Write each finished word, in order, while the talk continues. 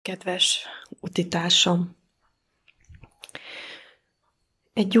Kedves utitársam,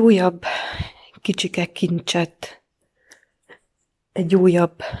 egy újabb kicsike kincset, egy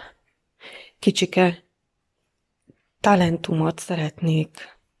újabb kicsike talentumot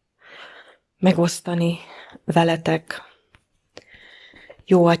szeretnék megosztani veletek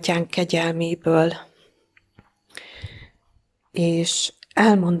jó atyánk kegyelméből, és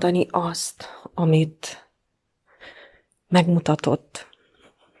elmondani azt, amit megmutatott.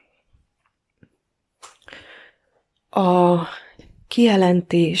 A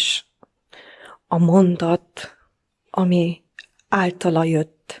kijelentés, a mondat, ami általa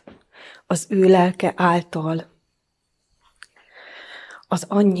jött, az ő lelke által, az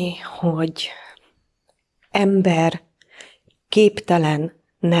annyi, hogy ember képtelen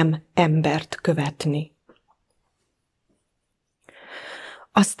nem embert követni.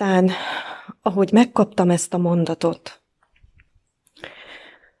 Aztán, ahogy megkaptam ezt a mondatot,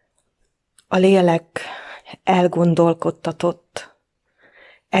 a lélek elgondolkodtatott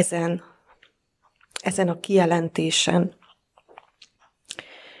ezen a kijelentésen,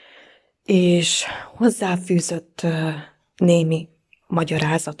 és hozzáfűzött némi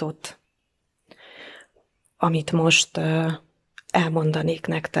magyarázatot, amit most elmondanék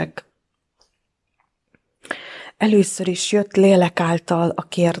nektek. Először is jött lélek által a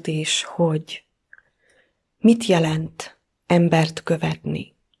kérdés, hogy mit jelent embert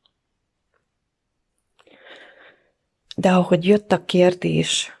követni. De ahogy jött a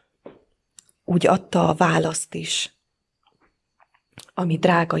kérdés, úgy adta a választ is, ami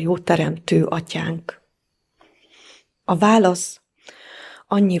drága jóteremtő atyánk. A válasz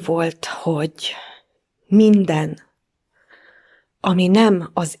annyi volt, hogy minden, ami nem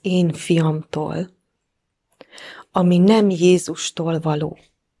az én fiamtól, ami nem Jézustól való,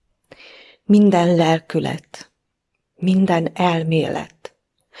 minden lelkület, minden elmélet,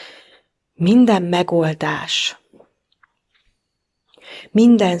 minden megoldás,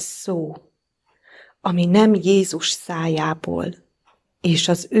 minden szó, ami nem Jézus szájából és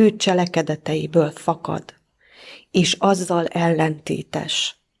az ő cselekedeteiből fakad, és azzal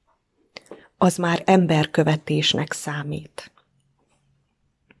ellentétes, az már emberkövetésnek számít.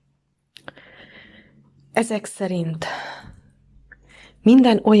 Ezek szerint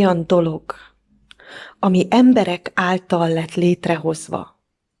minden olyan dolog, ami emberek által lett létrehozva,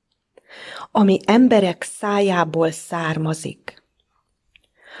 ami emberek szájából származik,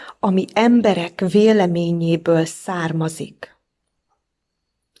 ami emberek véleményéből származik,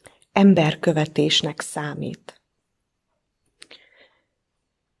 emberkövetésnek számít.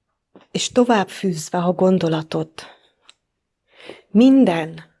 És tovább fűzve a gondolatot,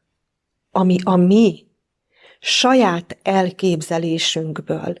 minden, ami a mi saját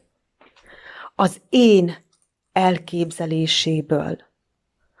elképzelésünkből, az én elképzeléséből,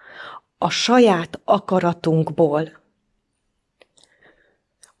 a saját akaratunkból,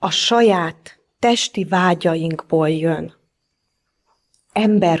 a saját testi vágyainkból jön,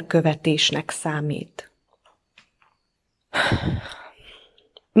 emberkövetésnek számít.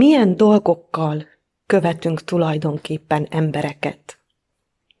 Milyen dolgokkal követünk tulajdonképpen embereket?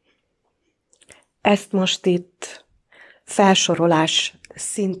 Ezt most itt felsorolás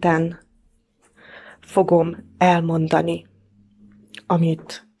szinten fogom elmondani,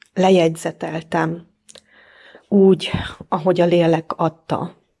 amit lejegyzeteltem, úgy, ahogy a lélek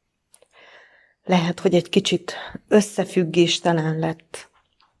adta. Lehet, hogy egy kicsit összefüggéstelen lett,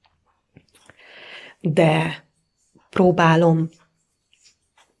 de próbálom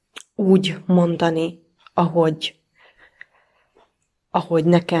úgy mondani, ahogy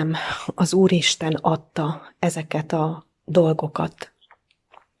nekem az Úristen adta ezeket a dolgokat.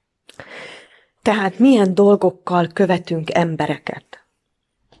 Tehát milyen dolgokkal követünk embereket?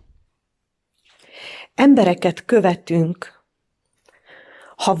 Embereket követünk,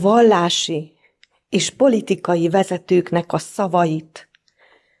 ha vallási és politikai vezetőknek a szavait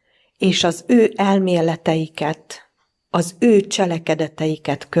és az ő elméleteiket, az ő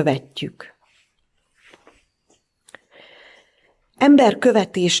cselekedeteiket követjük.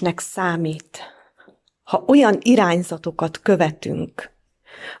 Emberkövetésnek számít, ha olyan irányzatokat követünk,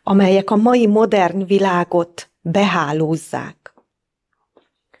 amelyek a mai modern világot behálózzák.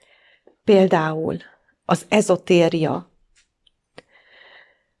 Például az ezotéria,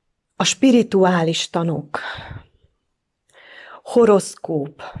 a spirituális tanok,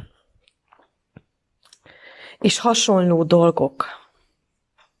 horoszkóp és hasonló dolgok,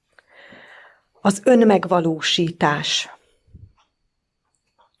 az önmegvalósítás.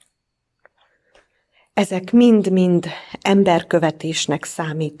 Ezek mind-mind emberkövetésnek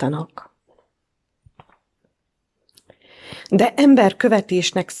számítanak. De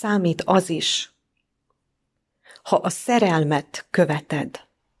emberkövetésnek számít az is, ha a szerelmet követed,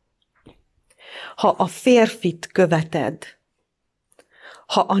 ha a férfit követed,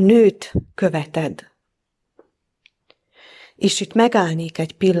 ha a nőt követed. És itt megállnék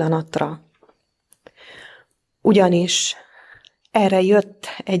egy pillanatra, ugyanis erre jött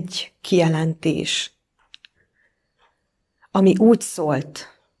egy kijelentés, ami úgy szólt,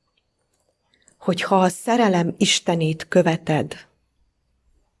 hogy ha a szerelem Istenét követed,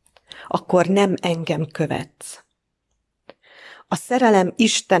 akkor nem engem követsz. A szerelem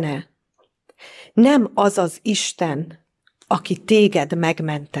Istene nem az az Isten, aki téged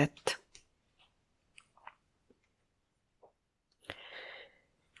megmentett.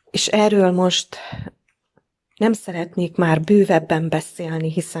 És erről most nem szeretnék már bővebben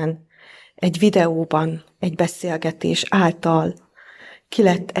beszélni, hiszen egy videóban, egy beszélgetés által ki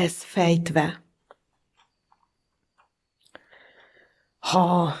lett ez fejtve.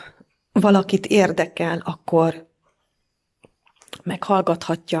 Ha valakit érdekel, akkor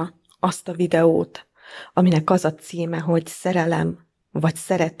meghallgathatja azt a videót, aminek az a címe, hogy szerelem vagy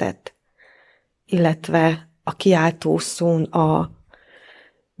szeretet, illetve a kiáltó szón a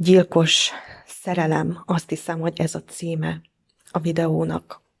gyilkos szerelem, azt hiszem, hogy ez a címe a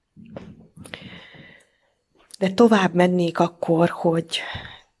videónak. De tovább mennék akkor, hogy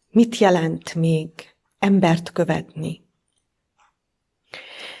mit jelent még embert követni.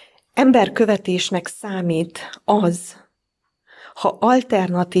 Emberkövetésnek számít az, ha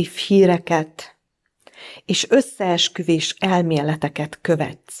alternatív híreket és összeesküvés elméleteket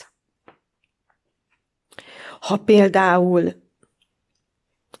követsz. Ha például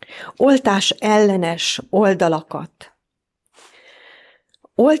oltás ellenes oldalakat,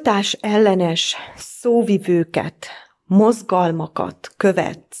 oltás ellenes szóvivőket, mozgalmakat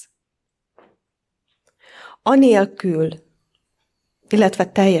követsz, anélkül, illetve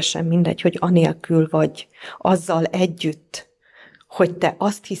teljesen mindegy, hogy anélkül vagy azzal együtt, hogy te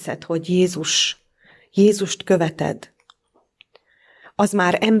azt hiszed, hogy Jézust követed, az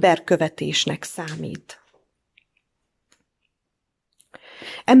már emberkövetésnek számít.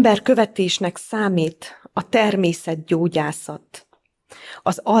 Emberkövetésnek számít a természetgyógyászat,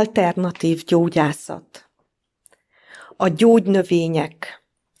 az alternatív gyógyászat, a gyógynövények,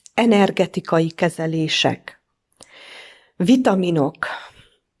 energetikai kezelések, vitaminok,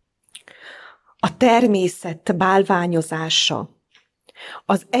 a természet bálványozása,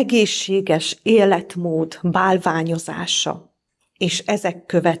 az egészséges életmód bálványozása és ezek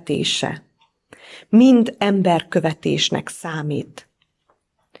követése mind emberkövetésnek számít.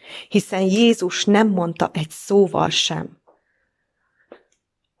 Hiszen Jézus nem mondta egy szóval sem,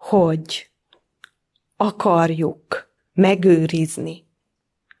 hogy akarjuk megőrizni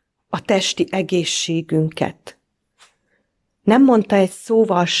a testi egészségünket. Nem mondta egy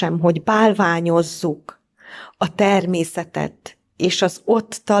szóval sem, hogy bálványozzuk a természetet és az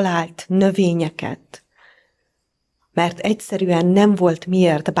ott talált növényeket, mert egyszerűen nem volt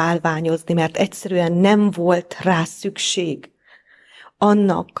miért bálványozni, mert egyszerűen nem volt rá szükség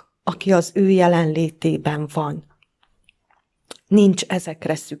annak, aki az ő jelenlétében van. Nincs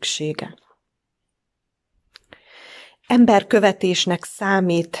ezekre szüksége. Emberkövetésnek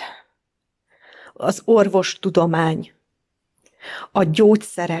számít az orvostudomány, a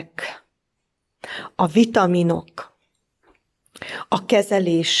gyógyszerek, a vitaminok, a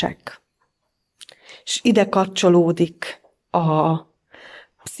kezelések, és ide kapcsolódik a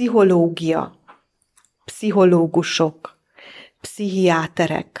pszichológia, pszichológusok,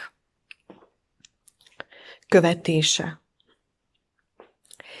 pszichiáterek követése.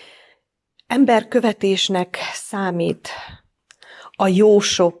 Emberkövetésnek számít a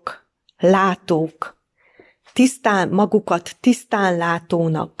jósok, látók, magukat tisztán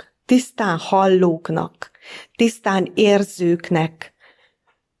látónak, tisztán hallóknak, tisztán érzőknek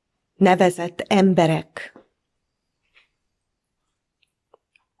nevezett emberek.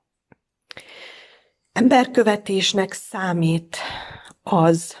 Emberkövetésnek számít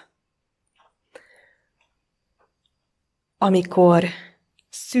az, amikor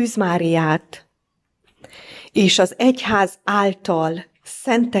Szűz Máriát és az egyház által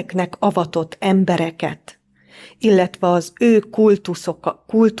szenteknek avatott embereket, illetve az ő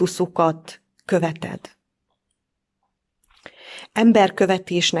kultuszukat követed.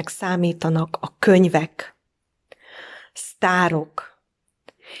 Emberkövetésnek számítanak a könyvek, sztárok,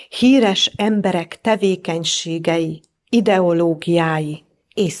 híres emberek tevékenységei, ideológiái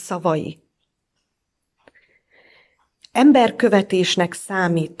és szavai. Emberkövetésnek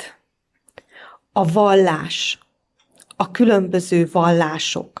számít a vallás, a különböző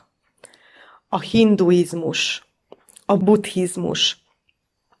vallások, a hinduizmus, a buddhizmus,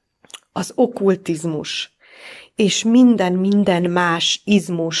 az okkultizmus, és minden más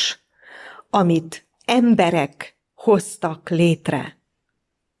izmus, amit emberek hoztak létre.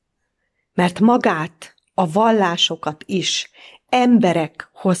 Mert magát, a vallásokat is emberek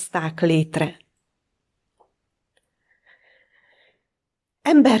hozták létre.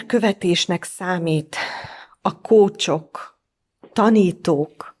 Emberkövetésnek számít a kócsok,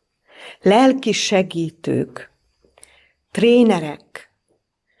 tanítók, lelki segítők, trénerek,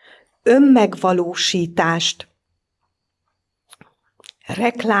 önmegvalósítást,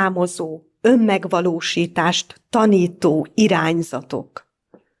 reklámozó, önmegvalósítást tanító irányzatok.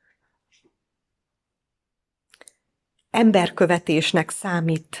 Emberkövetésnek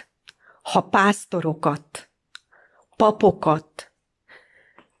számít, ha pásztorokat, papokat,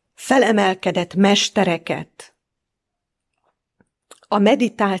 felemelkedett mestereket, a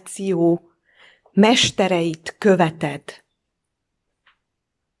meditáció mestereit követed.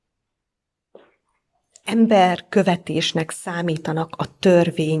 Emberkövetésnek számítanak a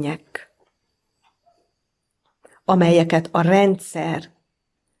törvények, amelyeket a rendszer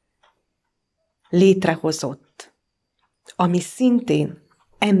létrehozott, ami szintén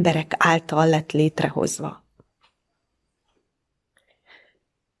emberek által lett létrehozva.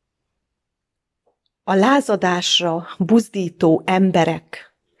 A lázadásra buzdító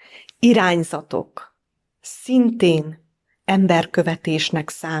emberek, irányzatok szintén emberkövetésnek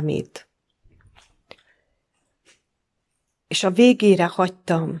számít. És a végére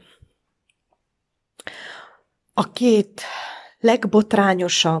hagytam a két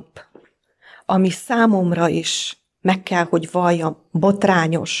legbotrányosabb, ami számomra is meg kell, hogy valljam,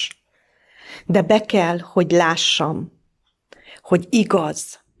 botrányos, de be kell, hogy lássam, hogy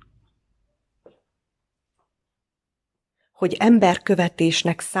igaz, hogy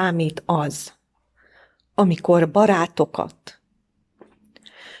emberkövetésnek számít az, amikor barátokat,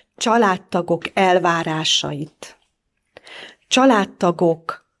 családtagok elvárásait,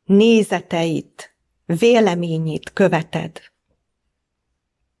 családtagok nézeteit, véleményét követed.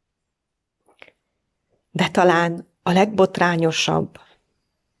 De talán a legbotrányosabb,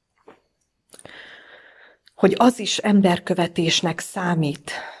 hogy az is emberkövetésnek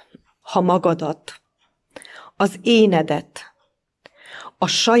számít, ha magadat, az énedet, a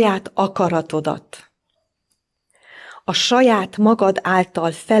saját akaratodat, a saját magad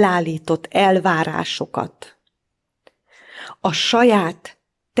által felállított elvárásokat, a saját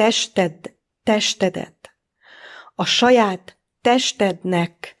testedet, a saját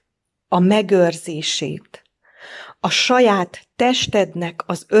testednek a megőrzését, a saját testednek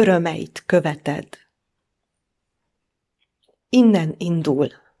az örömeit követed. Innen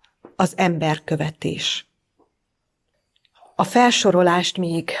indul az emberkövetés. A felsorolást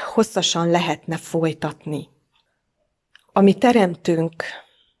még hosszasan lehetne folytatni. Ami teremtőnk,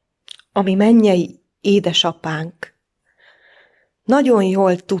 ami mennyei édesapánk, nagyon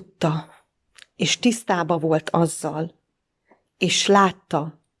jól tudta, és tisztába volt azzal, és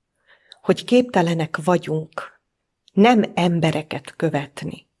látta, hogy képtelenek vagyunk nem embereket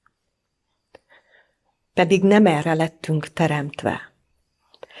követni. Pedig nem erre lettünk teremtve.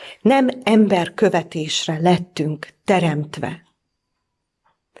 Nem emberkövetésre lettünk teremtve.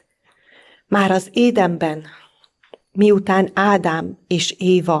 Már az Édenben, miután Ádám és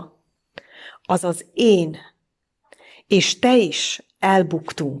Éva, azaz én és te is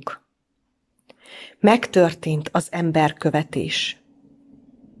elbuktunk, megtörtént az emberkövetés.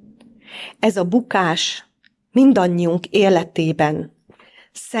 Ez a bukás mindannyiunk életében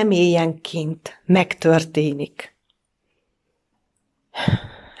személyenként megtörténik.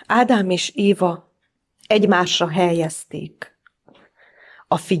 Ádám és Éva egymásra helyezték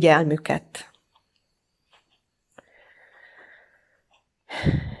a figyelmüket.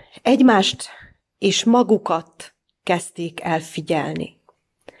 Egymást és magukat kezdték el figyelni.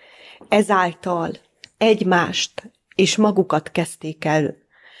 Ezáltal egymást és magukat kezdték el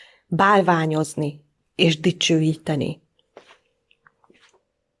bálványozni és dicsőíteni.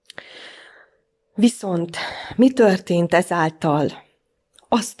 Viszont mi történt ezáltal?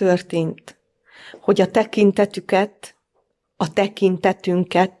 Az történt, hogy a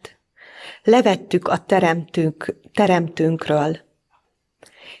tekintetünket levettük a teremtőnkről.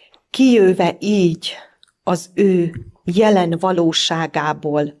 Kijöve így az ő jelen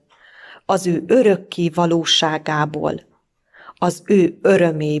valóságából, az ő örökké valóságából, az ő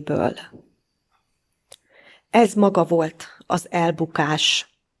öröméből. Ez maga volt az elbukás,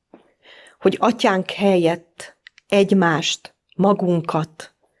 hogy atyánk helyett egymást,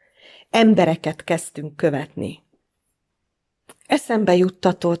 magunkat, embereket kezdtünk követni. Eszembe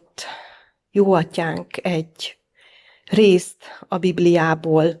juttatott jó atyánk egy részt a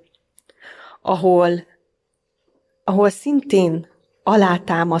Bibliából, ahol szintén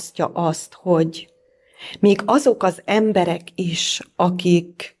alátámasztja azt, hogy még azok az emberek is,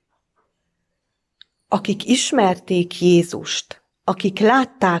 akik ismerték Jézust, akik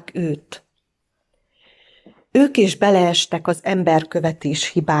látták őt, ők is beleestek az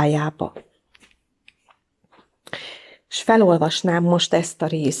emberkövetés hibájába. És felolvasnám most ezt a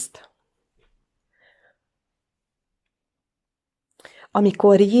részt.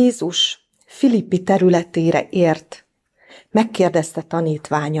 Amikor Jézus Filippi területére ért, megkérdezte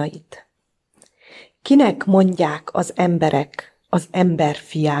tanítványait: kinek mondják az emberek az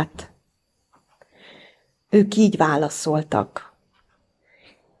emberfiát? Ők így válaszoltak: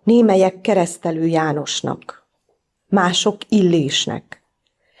 némelyek Keresztelő Jánosnak, mások Illésnek,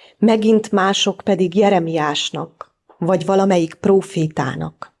 megint mások pedig Jeremiásnak, vagy valamelyik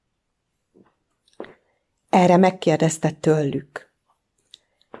prófétának. Erre megkérdezte tőlük: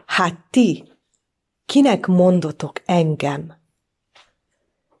 hát ti, kinek mondotok engem?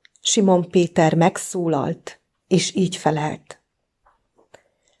 Simon Péter megszólalt, és így felelt: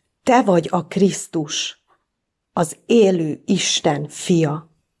 te vagy a Krisztus, az élő Isten fia.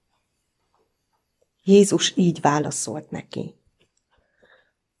 Jézus így válaszolt neki: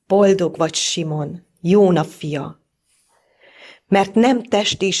 boldog vagy, Simon, Jóna fia, mert nem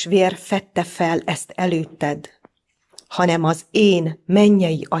test és vér fedte fel ezt előtted, hanem az én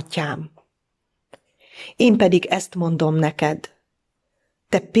mennyei atyám. Én pedig ezt mondom neked: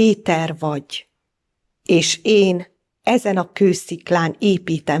 te Péter vagy, és én ezen a kősziklán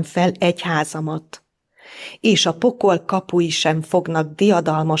építem fel egyházamat, és a pokol kapui sem fognak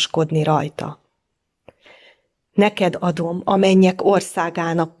diadalmaskodni rajta. Neked adom a mennyek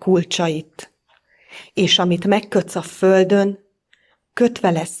országának kulcsait, és amit megkötsz a földön,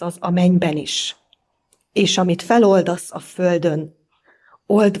 kötve lesz az a mennyben is, és amit feloldasz a földön,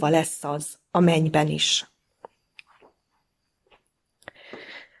 oldva lesz az a mennyben is.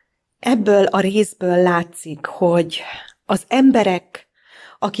 Ebből a részből látszik, hogy az emberek,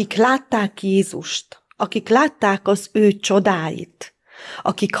 akik látták Jézust, akik látták az ő csodáit,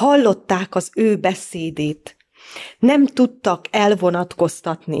 akik hallották az ő beszédét, nem tudtak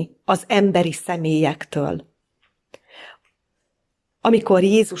elvonatkoztatni az emberi személyektől. Amikor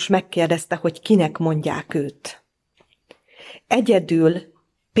Jézus megkérdezte, hogy kinek mondják őt. Egyedül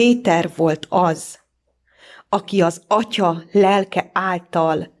Péter volt az, aki az Atya lelke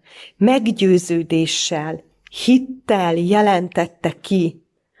által meggyőződéssel, hittel jelentette ki,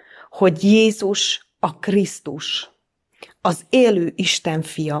 hogy Jézus a Krisztus, az élő Isten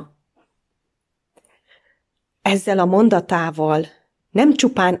fia. Ezzel a mondatával nem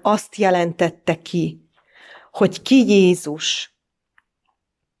csupán azt jelentette ki, hogy ki Jézus,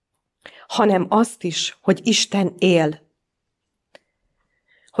 hanem azt is, hogy Isten él.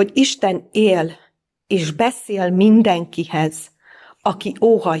 Hogy Isten él és beszél mindenkihez, aki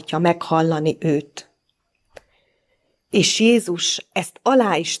óhajtja meghallani őt. És Jézus ezt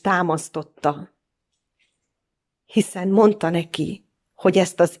alá is támasztotta, hiszen mondta neki, hogy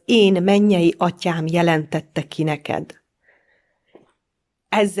ezt az én mennyei atyám jelentette ki neked.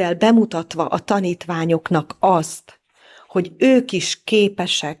 Ezzel bemutatva a tanítványoknak azt, hogy ők is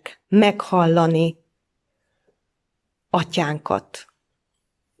képesek meghallani atyánkat.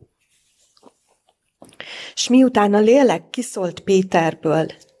 S miután a lélek kiszólt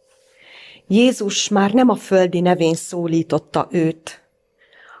Péterből, Jézus már nem a földi nevén szólította őt,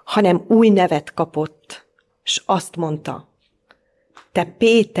 hanem új nevet kapott, s azt mondta: te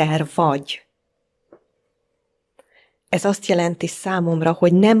Péter vagy. Ez azt jelenti számomra,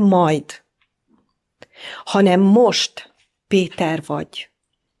 hogy nem majd, hanem most Péter vagy.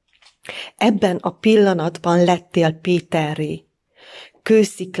 Ebben a pillanatban lettél Péterré,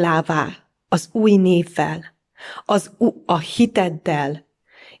 kősziklává, az új névvel, a hiteddel,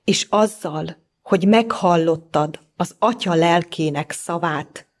 és azzal, hogy meghallottad az Atya lelkének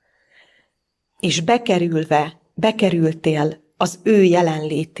szavát, és bekerültél az ő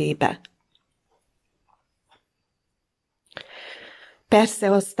jelenlétébe.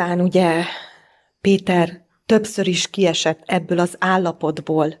 Persze aztán ugye Péter többször is kiesett ebből az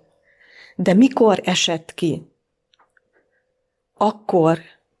állapotból, de mikor esett ki? Akkor,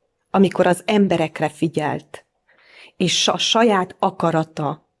 amikor az emberekre figyelt, és a saját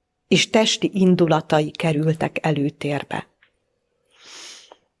akarata és testi indulatai kerültek előtérbe.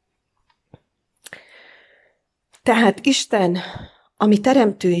 Tehát Isten, a mi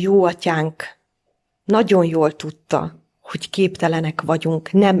teremtő jó atyánk, nagyon jól tudta, hogy képtelenek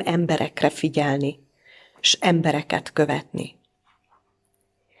vagyunk nem emberekre figyelni, s embereket követni.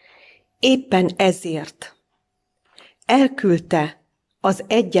 Éppen ezért elküldte az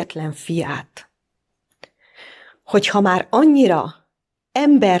egyetlen fiát, hogyha már annyira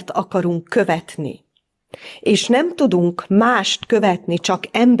embert akarunk követni, és nem tudunk mást követni, csak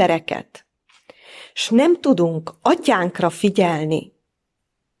embereket, és nem tudunk atyánkra figyelni,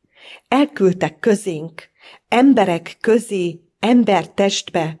 elküldte közénk, emberek közé,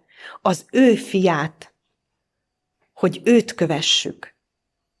 embertestbe az ő fiát, hogy őt kövessük.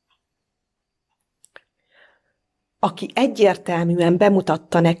 Aki egyértelműen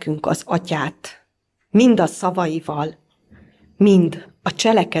bemutatta nekünk az atyát, mind a szavaival, mind a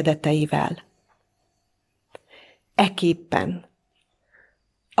cselekedeteivel. Eképpen,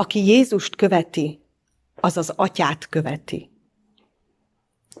 aki Jézust követi, az az atyát követi.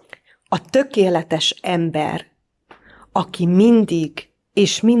 A tökéletes ember, aki mindig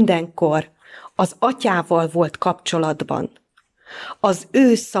és mindenkor az atyával volt kapcsolatban, az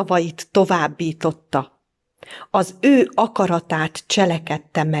ő szavait továbbította, az ő akaratát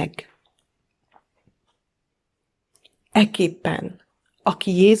cselekedte meg. Eképpen,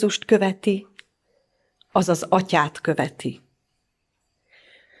 aki Jézust követi, az az atyát követi.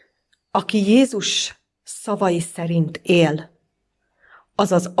 Aki Jézus szavai szerint él,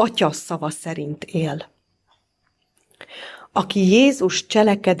 az az atya szava szerint él. Aki Jézus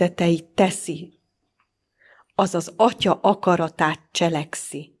cselekedeteit teszi, az az atya akaratát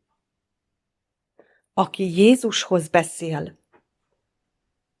cselekszi. Aki Jézushoz beszél,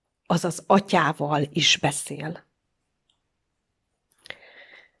 az az atyával is beszél.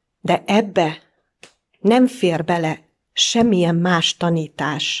 De ebbe nem fér bele semmilyen más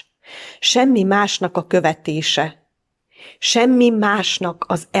tanítás, semmi másnak a követése, semmi másnak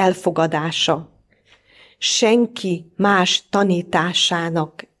az elfogadása, senki más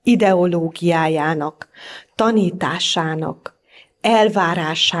tanításának, ideológiájának, tanításának,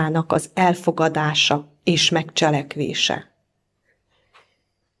 elvárásának az elfogadása és megcselekvése.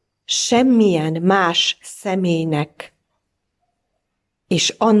 Semmilyen más személynek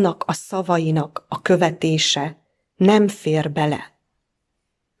és annak a szavainak a követése nem fér bele.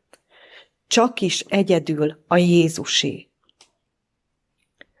 Csak is egyedül a Jézusé.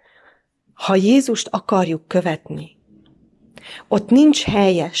 Ha Jézust akarjuk követni, ott nincs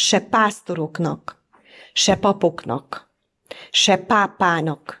helye se pásztoroknak, se papoknak, se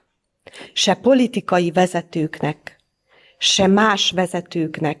pápának, se politikai vezetőknek, se más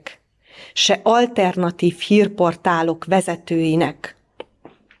vezetőknek, se alternatív hírportálok vezetőinek,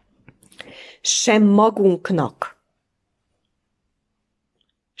 sem magunknak,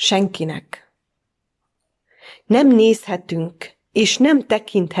 senkinek. Nem nézhetünk és nem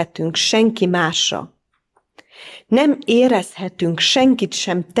tekinthetünk senki másra. Nem érezhetünk senkit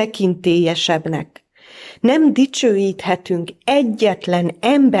sem tekintélyesebbnek. Nem dicsőíthetünk egyetlen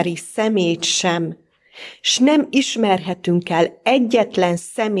emberi szemét sem, s nem ismerhetünk el egyetlen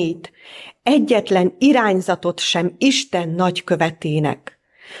szemét, egyetlen irányzatot sem Isten nagykövetének,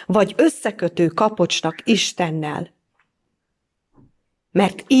 vagy összekötő kapocsnak Istennel.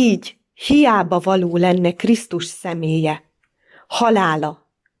 Mert így hiába való lenne Krisztus személye,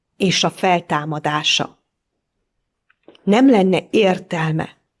 halála és a feltámadása. Nem lenne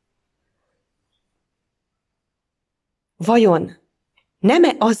értelme. Vajon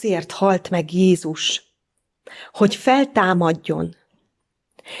nem-e azért halt meg Jézus, hogy feltámadjon,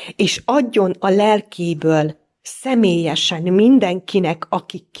 és adjon a lelkéből személyesen mindenkinek,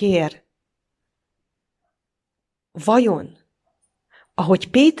 aki kér? Vajon, ahogy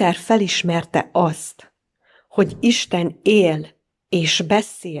Péter felismerte azt, hogy Isten él és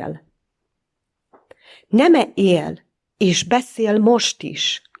beszél, nem-e él és beszél most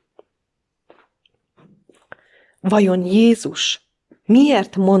is? Vajon Jézus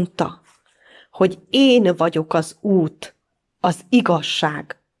miért mondta, hogy én vagyok az út, az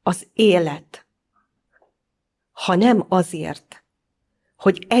igazság, az élet, ha nem azért,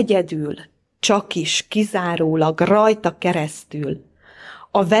 hogy egyedül, csak is kizárólag rajta keresztül,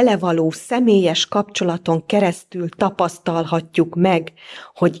 a vele való személyes kapcsolaton keresztül tapasztalhatjuk meg,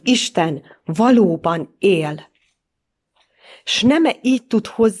 hogy Isten valóban él. S nem-e így tud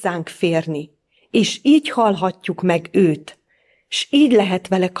hozzánk férni, és így hallhatjuk meg őt, s így lehet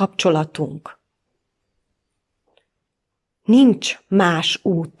vele kapcsolatunk. Nincs más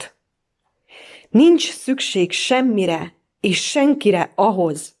út. Nincs szükség semmire és senkire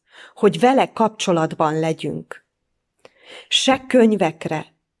ahhoz, hogy vele kapcsolatban legyünk. Se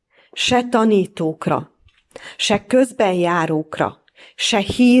könyvekre, se tanítókra, se közbenjárókra, se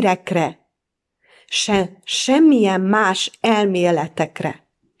hírekre, se semmilyen más elméletekre.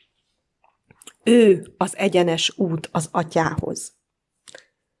 Ő az egyenes út az Atyához.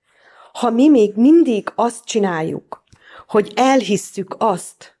 Ha mi még mindig azt csináljuk, hogy elhisszük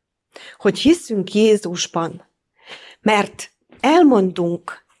azt, hogy hiszünk Jézusban, mert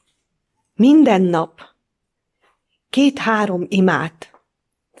elmondunk minden nap 2-3 imát,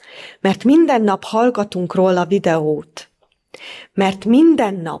 mert minden nap hallgatunk róla videót, mert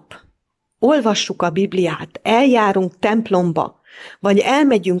minden nap olvassuk a Bibliát, eljárunk templomba, vagy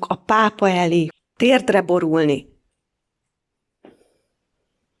elmegyünk a pápa elé térdre borulni,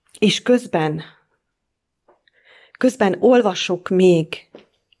 és közben olvasok még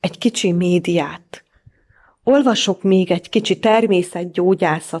egy kicsi médiát, olvasok még egy kicsi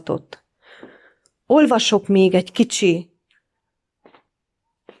természetgyógyászatot, olvasok még egy kicsi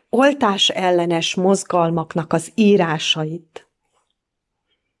oltás ellenes mozgalmaknak az írásait,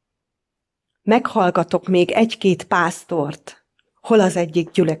 meghallgatok még 1-2 pásztort, hol az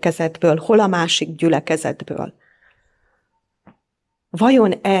egyik gyülekezetből, hol a másik gyülekezetből.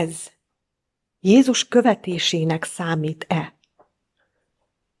 Vajon ez Jézus követésének számít-e?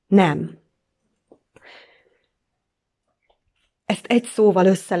 Nem. Ezt egy szóval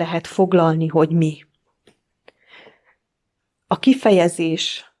össze lehet foglalni, hogy mi. A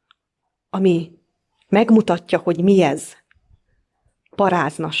kifejezés, ami megmutatja, hogy mi ez,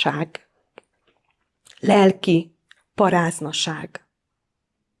 paráznaság. Lelki paráznaság.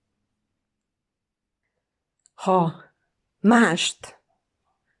 Ha mást,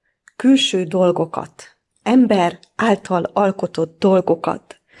 külső dolgokat, ember által alkotott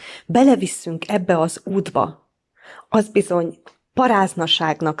dolgokat belevisszünk ebbe az útba, az bizony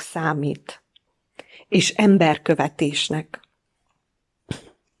paráznaságnak számít, és emberkövetésnek.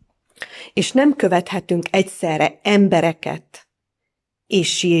 És nem követhetünk egyszerre embereket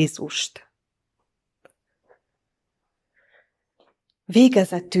és Jézust.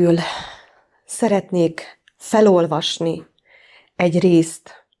 Végezetül szeretnék felolvasni egy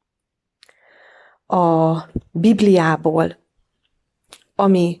részt a Bibliából,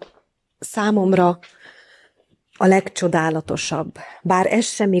 ami számomra a legcsodálatosabb. Bár ez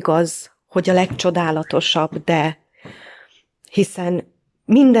sem igaz, hogy a legcsodálatosabb, de hiszen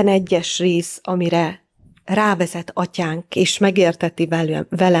minden egyes rész, amire rávezet atyánk, és megérteti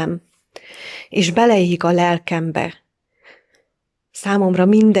velem, és beleég a lelkembe, számomra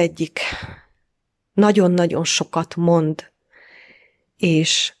mindegyik nagyon-nagyon sokat mond,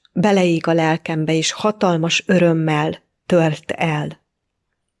 és beleég a lelkembe, és hatalmas örömmel tölt el.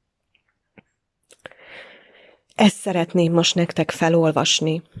 Ezt szeretném most nektek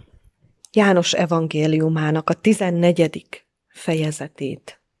felolvasni. János evangéliumának a 14.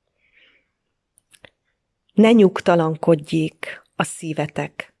 fejezetét. Ne nyugtalankodjék a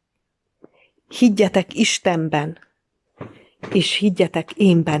szívetek. Higgyetek Istenben, és higgyetek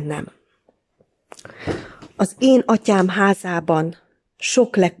én bennem. Az én atyám házában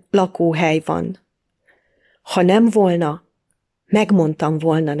sok lakóhely van. Ha nem volna, megmondtam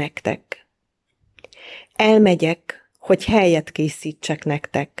volna nektek. Elmegyek, hogy helyet készítsek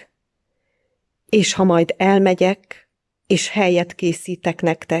nektek. És ha majd elmegyek, és helyet készítek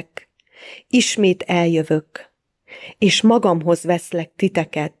nektek, ismét eljövök, és magamhoz veszlek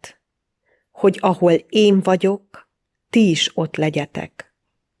titeket, hogy ahol én vagyok, ti is ott legyetek.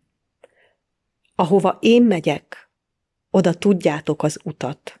 Ahova én megyek, oda tudjátok az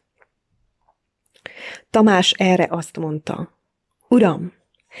utat. Tamás erre azt mondta, Uram,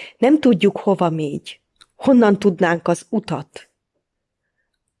 nem tudjuk, hova mégy, honnan tudnánk az utat?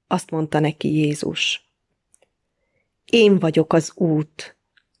 Azt mondta neki Jézus, én vagyok az út,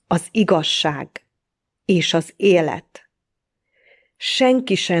 az igazság és az élet.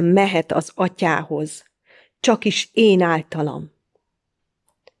 Senki sem mehet az atyához, csak is én általam.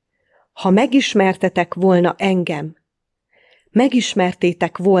 Ha megismertetek volna engem,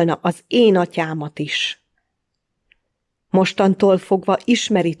 megismertétek volna az én atyámat is. Mostantól fogva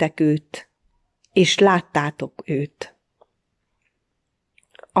ismeritek őt, és láttátok őt.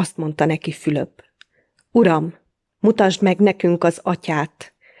 Azt mondta neki Fülöp, Uram, mutasd meg nekünk az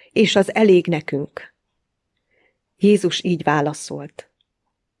atyát, és az elég nekünk. Jézus így válaszolt.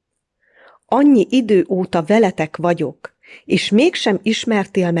 Annyi idő óta veletek vagyok, és mégsem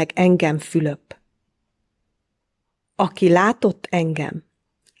ismertél meg engem, Fülöp. Aki látott engem,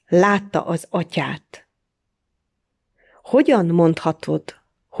 látta az atyát. Hogyan mondhatod,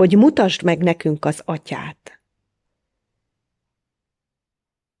 hogy mutasd meg nekünk az atyát?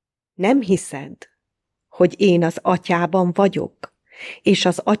 Nem hiszed, hogy én az atyában vagyok, és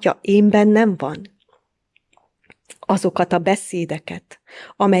az atya én bennem van? Azokat a beszédeket,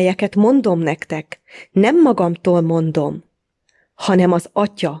 amelyeket mondom nektek, nem magamtól mondom, hanem az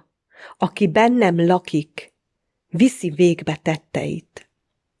atya, aki bennem lakik, viszi végbe tetteit.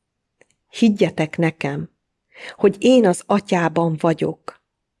 Higgyetek nekem, hogy én az Atyában vagyok,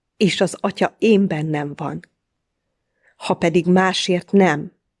 és az Atya én bennem van. Ha pedig másért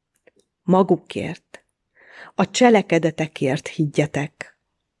nem, magukért, a cselekedetekért higgyetek.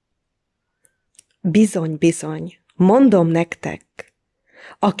 Bizony, bizony, mondom nektek,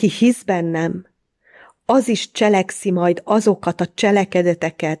 aki hisz bennem, az is cselekszi majd azokat a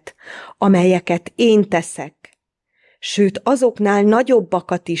cselekedeteket, amelyeket én teszek, sőt azoknál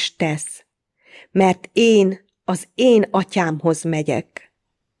nagyobbakat is tesz, mert én az én atyámhoz megyek.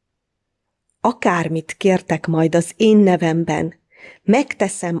 Akármit kértek majd az én nevemben,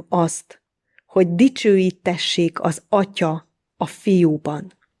 megteszem azt, hogy dicsőítessék az Atya a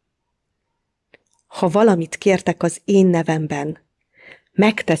Fiúban. Ha valamit kértek az én nevemben,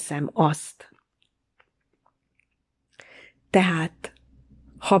 megteszem azt. Tehát,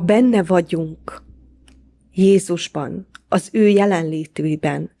 ha benne vagyunk Jézusban, az ő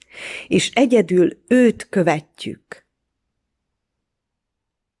jelenlétében, és egyedül őt követjük,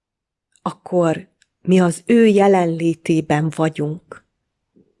 akkor mi az ő jelenlétében vagyunk.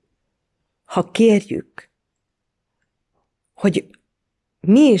 Ha kérjük, hogy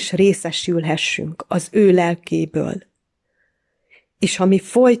mi is részesülhessünk az ő lelkéből, és ha mi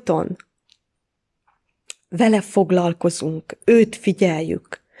folyton vele foglalkozunk, őt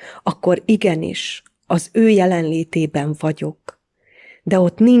figyeljük, akkor igenis az ő jelenlétében vagyok. De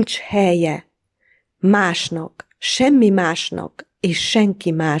ott nincs helye másnak, semmi másnak, és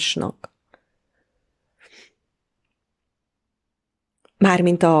senki másnak.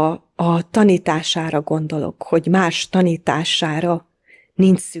 Mármint a tanítására gondolok, hogy más tanítására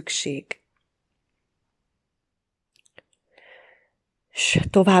nincs szükség. S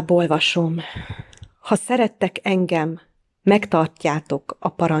tovább olvasom. Ha szerettek engem, megtartjátok a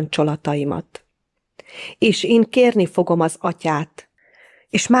parancsolataimat. És én kérni fogom az Atyát,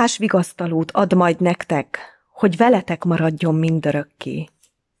 és más vigasztalót ad majd nektek, hogy veletek maradjon mindörökké.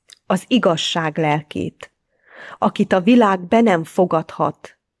 Az igazság lelkét, akit a világ be nem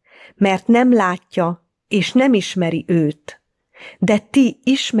fogadhat, mert nem látja és nem ismeri őt, de ti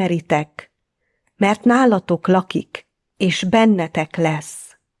ismeritek, mert nálatok lakik, és bennetek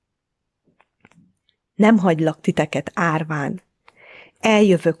lesz. Nem hagylak titeket árván,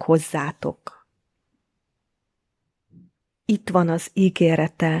 eljövök hozzátok. Itt van az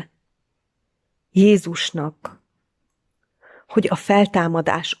ígérete Jézusnak, hogy a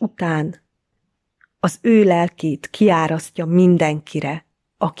feltámadás után az ő lelkét kiárasztja mindenkire,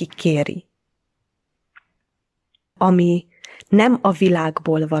 aki kéri. Ami nem a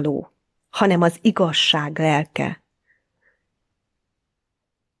világból való, hanem az igazság lelke.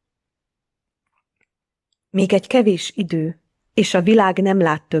 Még egy kevés idő, és a világ nem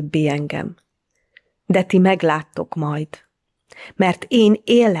lát többé engem, de ti megláttok majd, mert én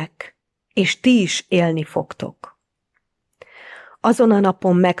élek, és ti is élni fogtok. Azon a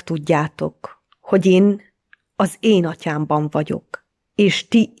napon megtudjátok, hogy én az én atyámban vagyok, és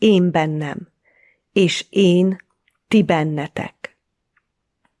ti én bennem, és én ti bennetek.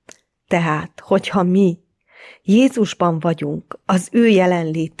 Tehát, hogyha mi Jézusban vagyunk, az ő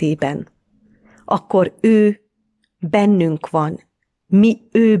jelenlétében, akkor ő bennünk van, mi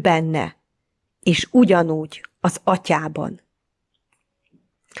ő benne, és ugyanúgy az Atyában.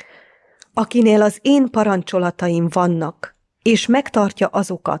 Akinél az én parancsolataim vannak, és megtartja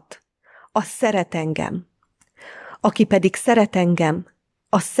azokat, az szeret engem. Aki pedig szeret engem,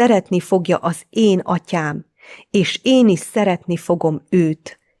 az szeretni fogja az én Atyám, és én is szeretni fogom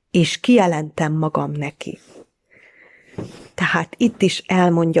őt, és kijelentem magam neki. Tehát itt is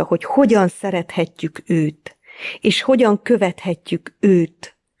elmondja, hogy hogyan szerethetjük őt, és hogyan követhetjük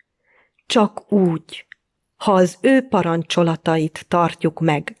őt. Csak úgy, ha az ő parancsolatait tartjuk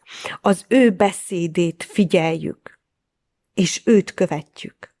meg, az ő beszédét figyeljük, és őt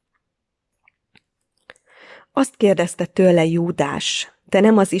követjük. Azt kérdezte tőle Júdás, de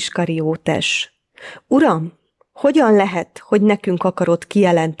nem az Iskariótes: Uram, hogyan lehet, hogy nekünk akarod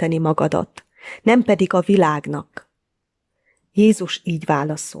kijelenteni magadat, nem pedig a világnak? Jézus így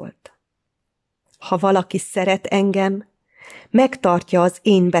válaszolt: Ha valaki szeret engem, megtartja az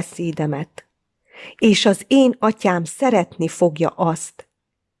én beszédemet, és az én atyám szeretni fogja azt,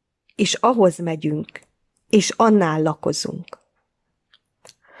 és ahhoz megyünk, és annál lakozunk.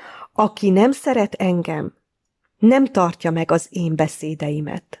 Aki nem szeret engem, nem tartja meg az én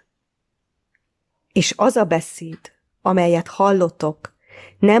beszédeimet. És az a beszéd, amelyet hallotok,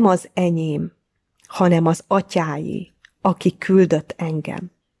 nem az enyém, hanem az atyáé, aki küldött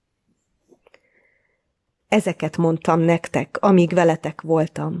engem. Ezeket mondtam nektek, amíg veletek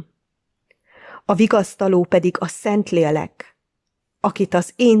voltam. A vigasztaló pedig a Szentlélek, akit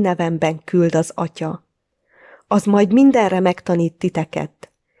az én nevemben küld az Atya, az majd mindenre megtanít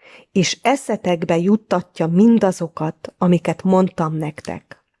titeket, és eszetekbe juttatja mindazokat, amiket mondtam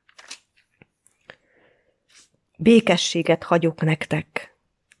nektek. Békességet hagyok nektek.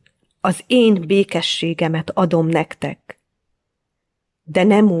 Az én békességemet adom nektek, de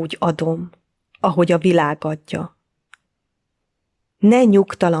nem úgy adom, ahogy a világ adja. Ne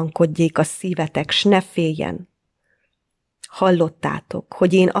nyugtalankodjék a szívetek, s ne féljen. Hallottátok,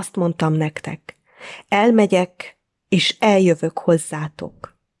 hogy én azt mondtam nektek, elmegyek, és eljövök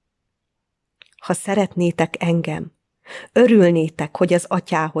hozzátok. Ha szeretnétek engem, örülnétek, hogy az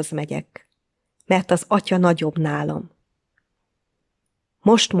atyához megyek, mert az atya nagyobb nálam.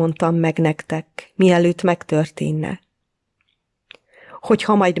 Most mondtam meg nektek, mielőtt megtörténne.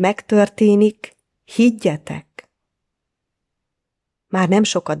 Hogyha majd megtörténik, higgyetek. Már nem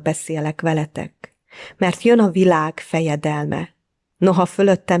sokat beszélek veletek, mert jön a világ fejedelme, noha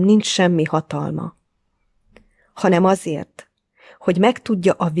fölöttem nincs semmi hatalma, hanem azért, hogy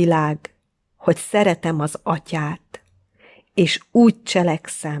megtudja a világ, hogy szeretem az atyát, és úgy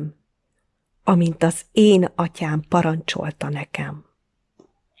cselekszem, amint az én atyám parancsolta nekem.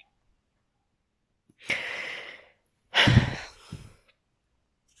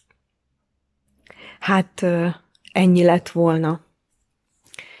 Hát ennyi lett volna,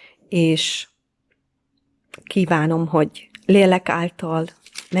 és kívánom, hogy lélek által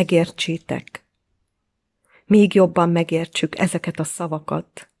megértsétek, még jobban megértsük ezeket a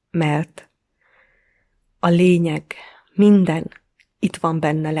szavakat, mert a lényeg, minden itt van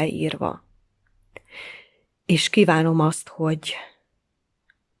benne leírva. És kívánom azt, hogy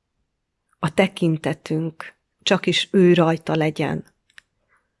a tekintetünk csak is ő rajta legyen,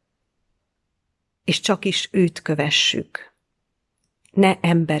 és csak is őt kövessük, ne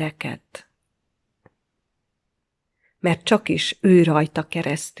embereket, mert csak is ő rajta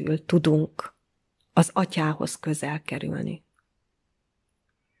keresztül tudunk az atyához közel kerülni.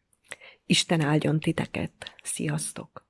 Isten áldjon titeket, sziasztok!